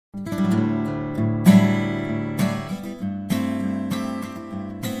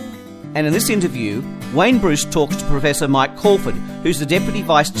And in this interview, Wayne Bruce talks to Professor Mike Crawford, who's the Deputy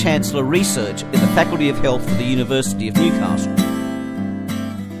Vice-Chancellor Research in the Faculty of Health for the University of Newcastle.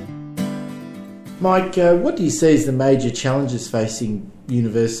 Mike, what do you see as the major challenges facing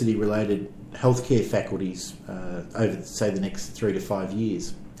university-related healthcare faculties over, say, the next 3 to 5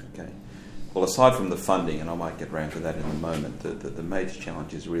 years? Okay. Well, aside from the funding, and I might get round to that in a moment, the major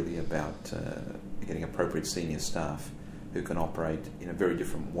challenge is really about getting appropriate senior staff who can operate in a very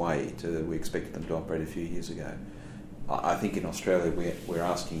different way to we expected them to operate a few years ago. I think in Australia we're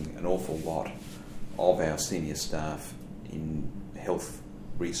asking an awful lot of our senior staff in health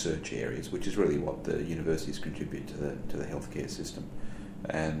research areas, which is really what the universities contribute to the healthcare system.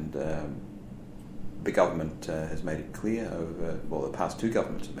 And the government has made it clear the past two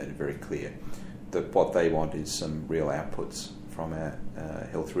governments have made it very clear that what they want is some real outputs from our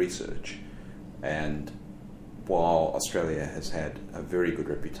health research. And while Australia has had a very good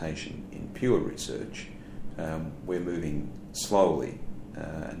reputation in pure research, we're moving slowly,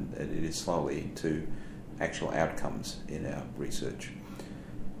 and it is slowly, to actual outcomes in our research.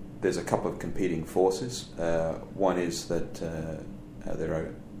 There's a couple of competing forces. One is that there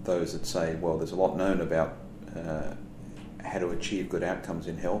are those that say, well, there's a lot known about how to achieve good outcomes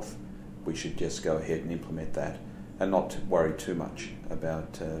in health. We should just go ahead and implement that and not to worry too much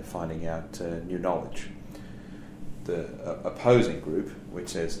about finding out new knowledge. The opposing group, which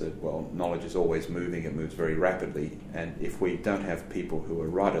says that, well, knowledge is always moving, it moves very rapidly, and if we don't have people who are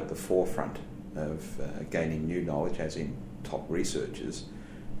right at the forefront of gaining new knowledge, as in top researchers,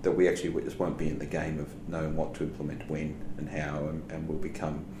 that we actually just won't be in the game of knowing what to implement when and how, and we'll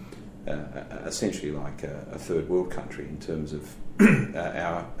become essentially like a third world country in terms of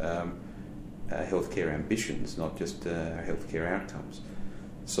our healthcare ambitions, not just our healthcare outcomes.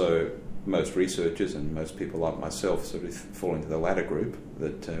 So most researchers and most people like myself sort of fall into the latter group,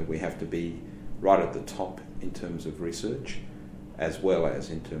 that we have to be right at the top in terms of research as well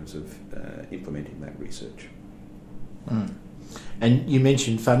as in terms of implementing that research. Mm. And you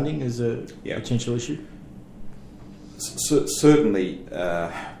mentioned funding as a potential issue? Certainly,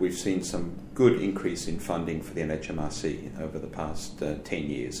 we've seen some good increase in funding for the NHMRC over the past 10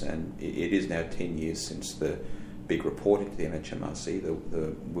 years, and it is now 10 years since the big report into the NHMRC,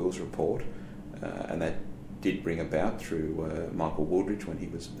 the Wills report, and that did bring about through Michael Wooldridge when he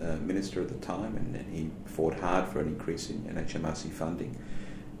was Minister at the time, and he fought hard for an increase in NHMRC funding.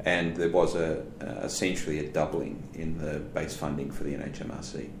 And there was essentially a doubling in the base funding for the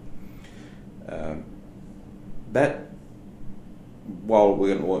NHMRC. That, while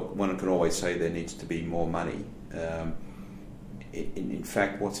one can always say there needs to be more money, in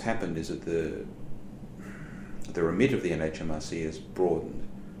fact what's happened is that the remit of the NHMRC has broadened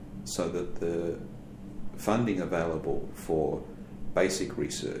so that the funding available for basic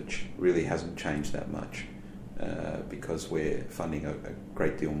research really hasn't changed that much. Because we're funding a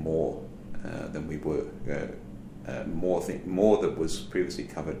great deal more than we were. More that was previously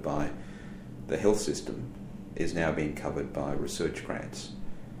covered by the health system is now being covered by research grants.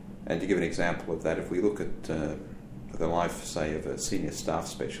 And to give an example of that, if we look at the life, say, of a senior staff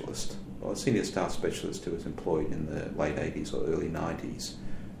specialist, or a senior staff specialist who was employed in the late 80s or early 90s,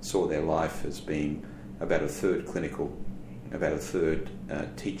 saw their life as being about a third clinical, about a third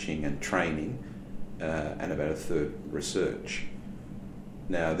teaching and training, and about a third research.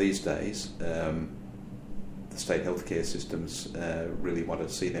 Now, these days, the state healthcare systems really want to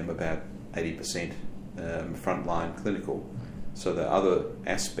see them about 80% frontline clinical. So the other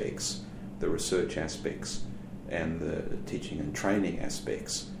aspects, the research aspects and the teaching and training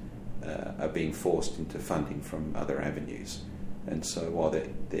aspects, are being forced into funding from other avenues. And so while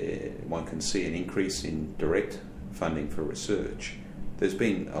one can see an increase in direct funding for research, there's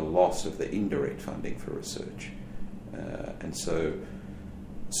been a loss of the indirect funding for research. And so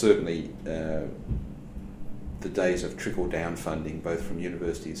certainly the days of trickle-down funding, both from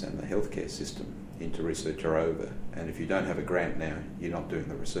universities and the healthcare system, into research are over. And if you don't have a grant now, you're not doing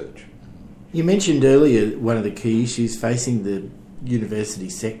the research. You mentioned earlier one of the key issues facing the university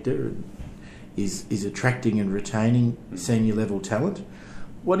sector is attracting and retaining senior level talent.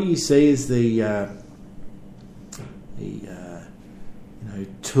 What do you see as the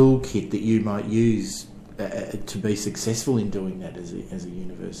toolkit that you might use to be successful in doing that as a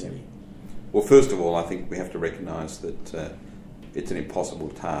university? Well, first of all, I think we have to recognise that it's an impossible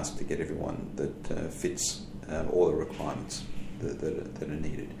task to get everyone that fits all the requirements that are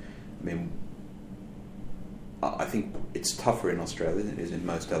needed. I mean, I think it's tougher in Australia than it is in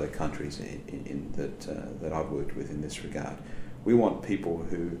most other countries that I've worked with in this regard. We want people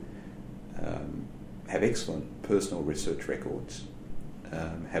who have excellent personal research records,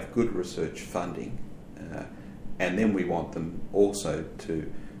 have good research funding, and then we want them also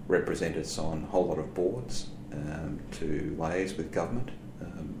to represent us on a whole lot of boards, to liaise with government,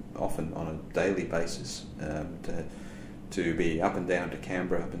 often on a daily basis, to be up and down to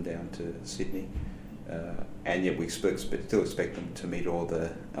Canberra, up and down to Sydney, and yet we still expect them to meet all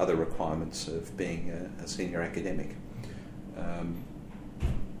the other requirements of being a senior academic.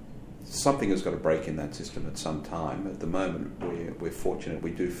 Something has got to break in that system at some time. At the moment, we're fortunate.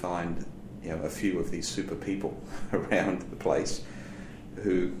 We do find a few of these super people around the place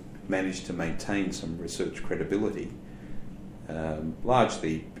who manage to maintain some research credibility,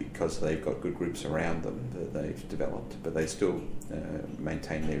 largely because they've got good groups around them that they've developed, but they still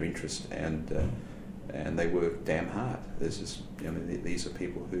maintain their interest and they work damn hard. These are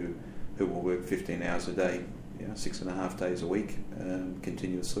people who will work 15 hours a day, 6.5 days a week,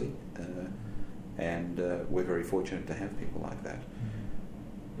 continuously, and we're very fortunate to have people like that.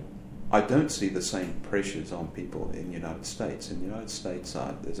 I don't see the same pressures on people in the United States. In the United States,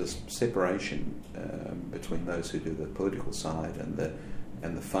 there's a separation between those who do the political side and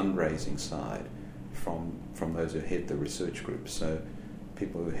the fundraising side from those who head the research groups. So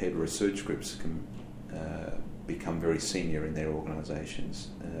people who head research groups can become very senior in their organisations.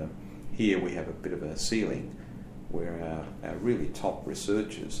 Here we have a bit of a ceiling where our really top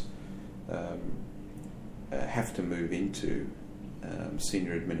researchers have to move into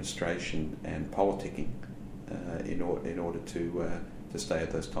senior administration and politicking in order to stay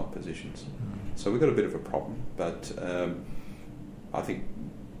at those top positions. So we've got a bit of a problem, but I think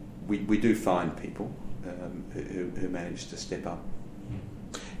we do find people who manage to step up.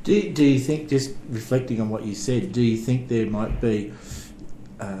 Do you think, just reflecting on what you said, do you think there might be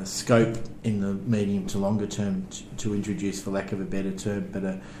scope in the medium to longer term to introduce, for lack of a better term, but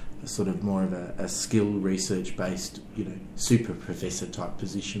a sort of more of a skill research-based, super professor type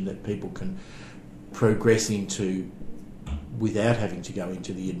position that people can progress into without having to go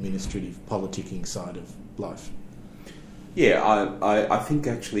into the administrative politicking side of life? Yeah, I think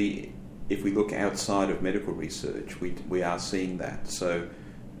actually if we look outside of medical research, we are seeing that. So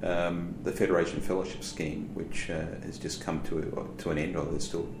the Federation Fellowship Scheme, which has just come to an end, or there's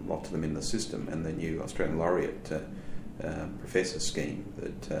still a lot of them in the system, and the new Australian Laureate Professor Scheme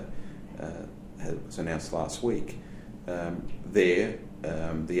that was announced last week. The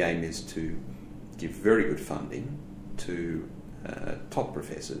aim is to give very good funding to top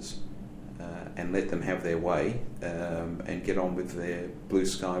professors and let them have their way and get on with their blue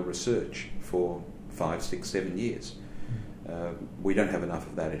sky research for 5, 6, 7 years. We don't have enough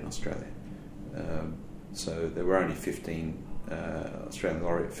of that in Australia. So there were only 15 Australian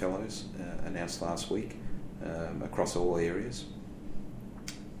Laureate Fellows announced last week across all areas.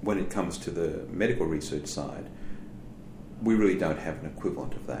 When it comes to the medical research side, we really don't have an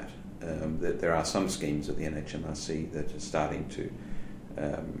equivalent of that. There are some schemes at the NHMRC that are starting to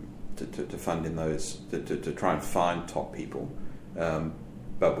fund in those, to try and find top people,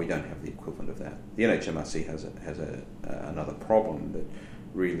 but we don't have the equivalent of that. The NHMRC has another problem, that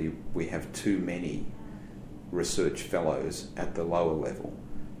really we have too many research fellows at the lower level,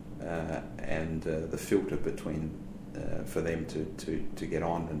 and the filter between for them to get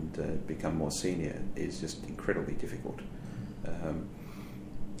on and become more senior is just incredibly difficult.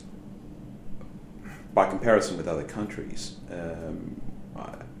 By comparison with other countries,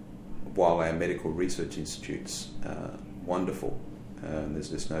 while our medical research institutes are wonderful, there's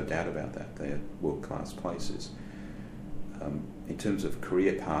just no doubt about that, they are world-class places. In terms of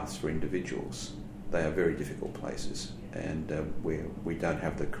career paths for individuals, they are very difficult places, and we don't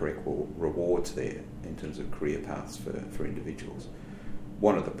have the correct rewards there in terms of career paths for individuals.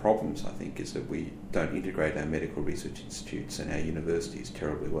 One of the problems, I think, is that we don't integrate our medical research institutes and our universities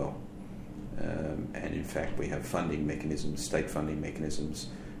terribly well. And in fact, we have funding mechanisms, state funding mechanisms,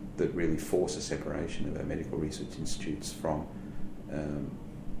 that really force a separation of our medical research institutes from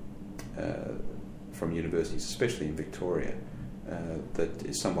universities, especially in Victoria, that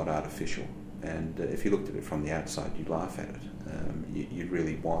is somewhat artificial. And if you looked at it from the outside, you'd laugh at it. You'd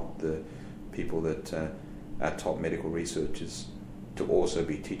really want the people that are top medical researchers to also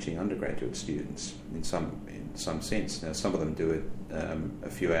be teaching undergraduate students in some sense. Now, some of them do it a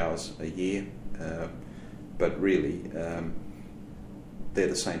few hours a year, but really they're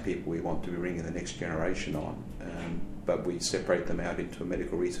the same people we want to be bringing the next generation on. But we separate them out into a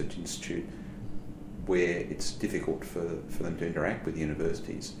medical research institute where it's difficult for them to interact with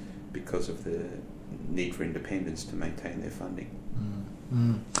universities because of the need for independence to maintain their funding.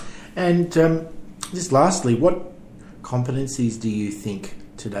 And just lastly, what competencies do you think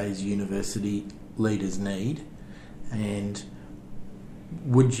today's university leaders need, and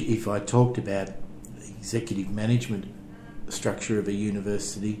if I talked about the executive management structure of a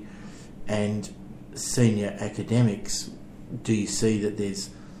university and senior academics, do you see that there's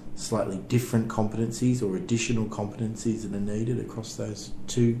slightly different competencies or additional competencies that are needed across those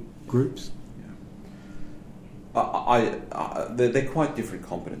two groups? They're quite different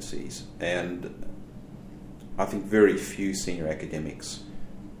competencies, and I think very few senior academics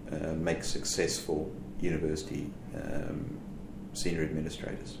make successful university senior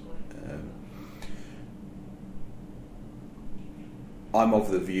administrators. I'm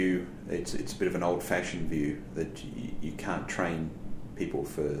of the view, it's a bit of an old-fashioned view, that you can't train people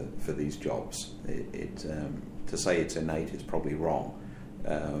for these jobs. To say it's innate is probably wrong,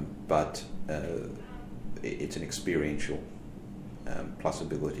 but it's an experiential plus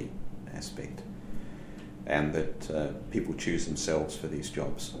ability aspect, and that people choose themselves for these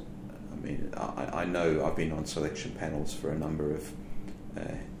jobs. I mean, I know I've been on selection panels for a number of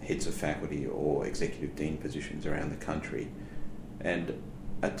heads of faculty or executive dean positions around the country, and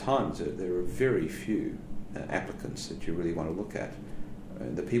at times there are very few applicants that you really want to look at.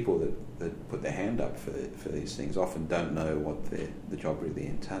 The people that put their hand up for these things often don't know what the job really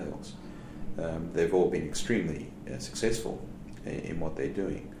entails. They've all been extremely successful in what they're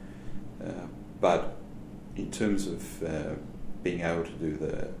doing. But in terms of being able to do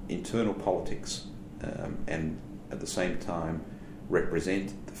the internal politics and at the same time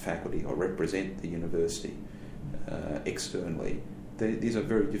represent the faculty or represent the university externally, these are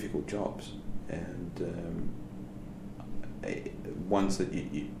very difficult jobs, and ones that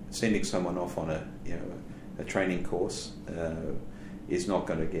sending someone off on a training course is not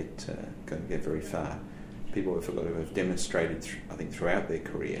going to get very far. People have got to have demonstrated, I think, throughout their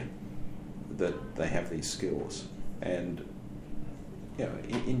career that they have these skills, and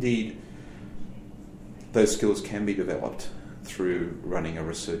indeed, those skills can be developed through running a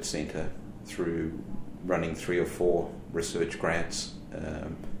research centre, through running 3 or 4 research grants,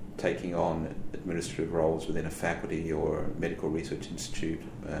 taking on administrative roles within a faculty or a medical research institute,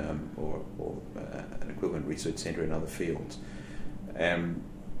 or an equivalent research centre in other fields. And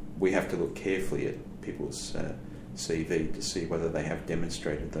we have to look carefully at people's CV to see whether they have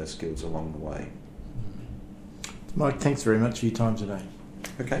demonstrated those skills along the way. Mike, thanks very much for your time today.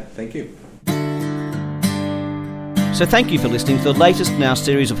 Okay, thank you. So thank you for listening to the latest in our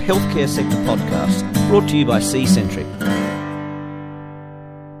series of healthcare sector podcasts, brought to you by C-Centric.